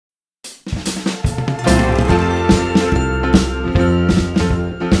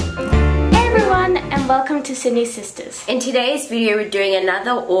welcome to Sydney's Sisters. In today's video we're doing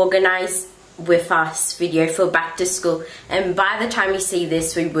another Organize with Us video for back to school, and by the time you see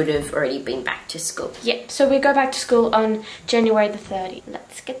this we would have already been back to school. Yep, so we go back to school on January the 30th.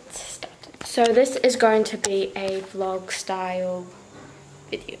 Let's get started. So this is going to be a vlog style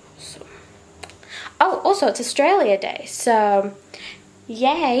video. So. Oh, also it's Australia Day, so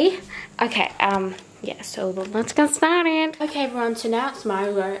yay. Okay, yeah, so let's get started. Okay everyone, so now it's my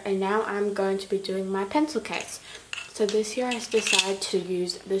go, and now I'm going to be doing my pencil case. So this year I decided to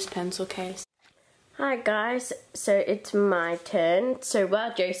use this pencil case. Hi guys, so it's my turn. So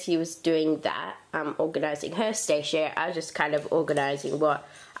while Josie was doing that, organising her stationery, I was just kind of organising what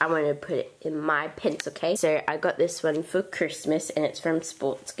I want to put in my pencil case. So I got this one for Christmas and it's from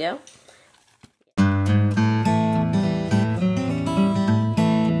Sports Girl.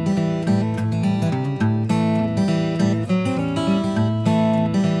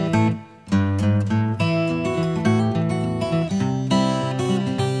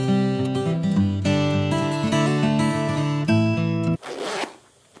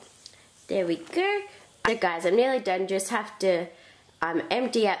 There we go. So guys, I'm nearly done. Just have to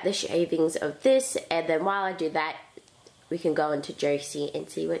empty out the shavings of this, and then while I do that, we can go into Josie and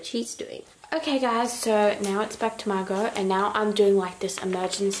see what she's doing. Okay guys, so now it's back to my go, and now I'm doing like this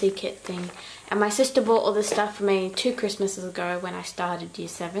emergency kit thing. And my sister bought all this stuff for me 2 Christmases ago when I started year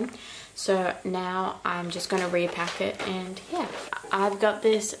 7. So now I'm just going to repack it, and yeah. I've got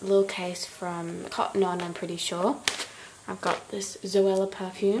this little case from Cotton On, I'm pretty sure. I've got this Zoella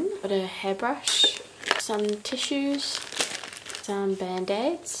perfume, got a hairbrush, some tissues, some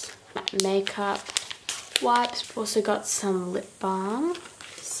band-aids, makeup, wipes, also got some lip balm,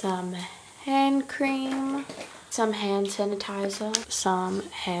 some hand cream, some hand sanitizer, some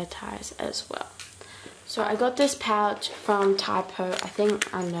hair ties as well. So I got this pouch from Typo, I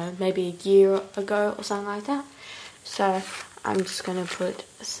think, I don't know, maybe a year ago or something like that. So I'm just going to put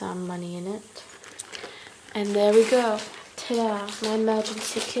some money in it. And there we go. Ta-da! My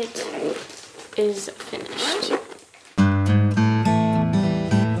emergency kit is finished.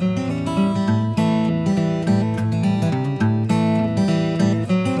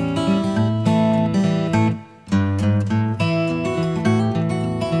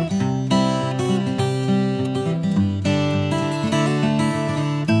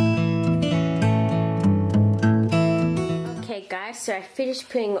 Okay guys, so I finished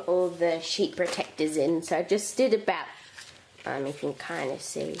putting all the sheet protectors in, so I just did about you can kind of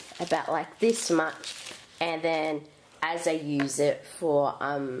see about like this much, and then as I use it for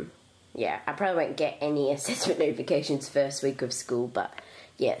yeah, I probably won't get any assessment notifications first week of school, but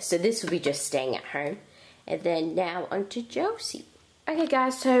yeah, so this will be just staying at home. And then now onto Josie. Okay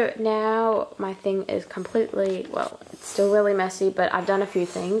guys, so now my thing is completely, well, it's still really messy, but I've done a few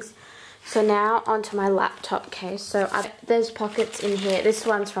things. So now onto my laptop case. So there's pockets in here. This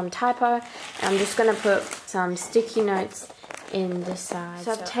one's from Typo, and I'm just going to put some sticky notes in the side.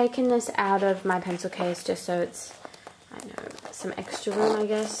 So I've taken this out of my pencil case just so it's, I don't know, some extra room, I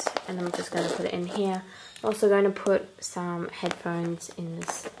guess. And I'm just going to put it in here. I'm also going to put some headphones in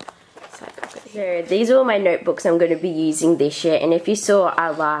this side pocket here. So these are all my notebooks I'm going to be using this year. And if you saw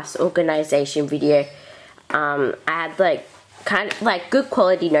our last organisation video, I had like kind of like good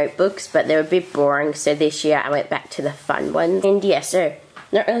quality notebooks, but they were a bit boring. So this year I went back to the fun ones. And yeah, so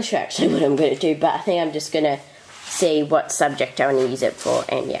not really sure actually what I'm going to do, but I think I'm just going to see what subject I want to use it for,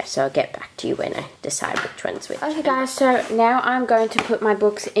 and yeah, so I'll get back to you when I decide which one's which. Okay guys, so now I'm going to put my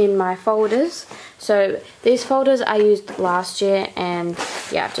books in my folders. So these folders I used last year, and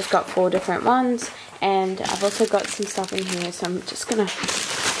yeah, I've just got 4 different ones, and I've also got some stuff in here, so I'm just gonna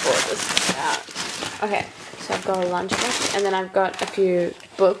pour this out. Okay, so I've got a lunchbox, and then I've got a few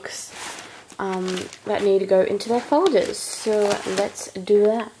books that need to go into their folders, so let's do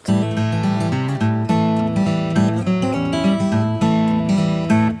that.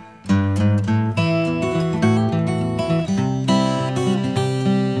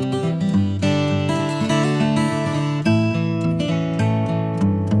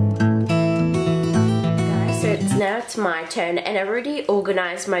 Now it's my turn, and I've already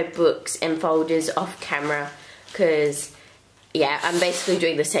organised my books and folders off camera because, yeah, I'm basically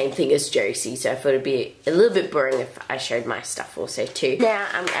doing the same thing as Josie, so I thought it'd be a little bit boring if I showed my stuff also too. Now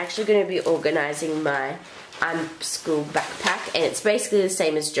I'm actually going to be organising my school backpack, and it's basically the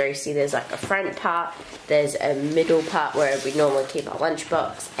same as Josie. There's like a front part, there's a middle part where we normally keep our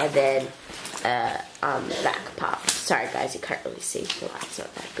lunchbox, and then the back part. Sorry guys, you can't really see, the light's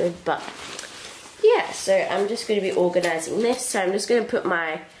not that good, but yeah, so I'm just going to be organising this. So I'm just going to put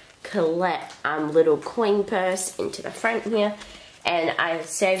my Colette little coin purse into the front here, And I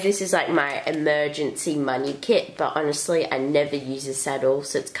saved this as like my emergency money kit, but honestly I never use this at all,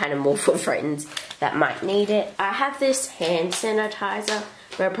 so it's kind of more for friends that might need it. I have this hand sanitizer,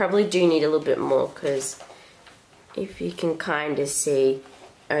 but I probably do need a little bit more because if you can kind of see,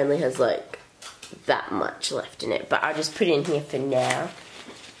 it only has like that much left in it, but I'll just put it in here for now,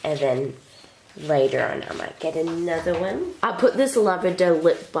 and then later on I might get another one. I'll put this lavender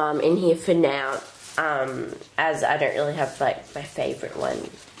lip balm in here for now, as I don't really have like my favourite one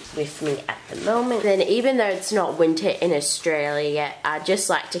with me at the moment. Then even though it's not winter in Australia yet, I just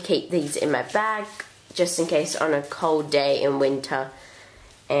like to keep these in my bag just in case on a cold day in winter.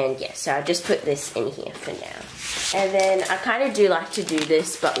 And yeah, so I just put this in here for now. And then I kind of do like to do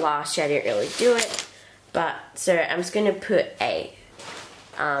this, but last year I didn't really do it. But, so I'm just going to put a,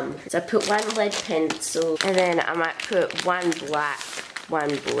 so I put one lead pencil, and then I might put one black,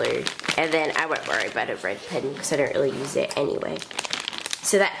 one blue, and then I won't worry about a red pen because I don't really use it anyway.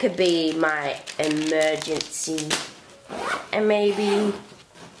 So that could be my emergency, and maybe,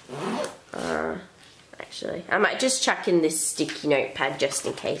 actually, I might just chuck in this sticky notepad just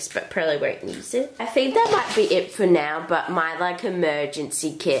in case, but probably won't use it. I think that might be it for now, but my like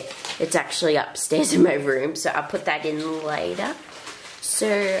emergency kit, it's actually upstairs in my room, so I'll put that in later.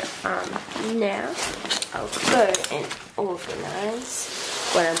 So now I'll go and organize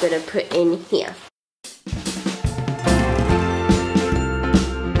what I'm gonna put in here.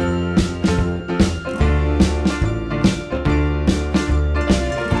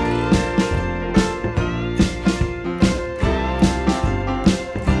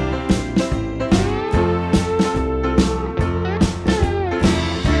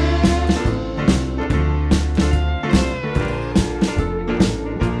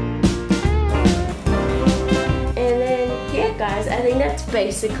 Guys, I think that's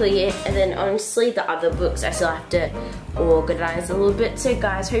basically it, and then honestly the other books I still have to organize a little bit. So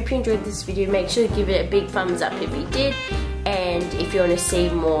guys, hope you enjoyed this video. Make sure to give it a big thumbs up if you did, and if you want to see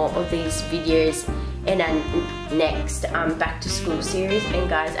more of these videos in our next back to school series. And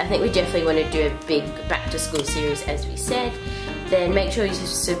guys, I think we definitely want to do a big back to school series as we said. Then make sure you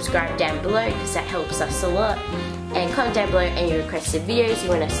subscribe down below because that helps us a lot. And comment down below any requested videos you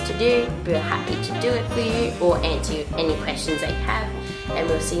want us to do. We're happy to do it for you or answer any questions that you have. And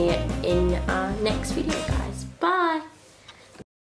we'll see you in our next video, guys.